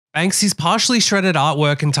Banksy's partially shredded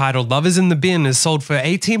artwork entitled Lovers in the Bin is sold for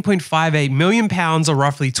 £18.58 million or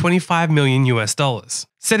roughly $25 million US,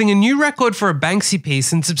 setting a new record for a Banksy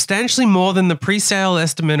piece and substantially more than the pre-sale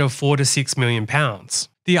estimate of £4 to £6 million.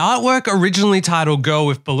 The artwork, originally titled Girl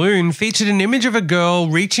with Balloon, featured an image of a girl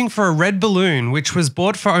reaching for a red balloon which was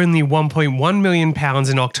bought for only £1.1 million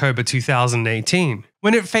in October 2018,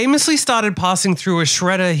 when it famously started passing through a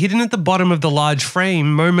shredder hidden at the bottom of the large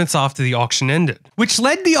frame moments after the auction ended, which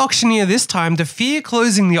led the auctioneer this time to fear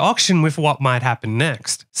closing the auction with what might happen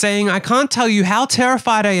next, saying, "I can't tell you how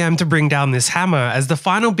terrified I am to bring down this hammer," as the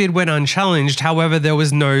final bid went unchallenged. However, there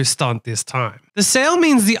was no stunt this time. The sale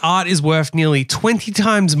means the art is worth nearly 20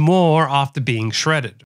 times more after being shredded.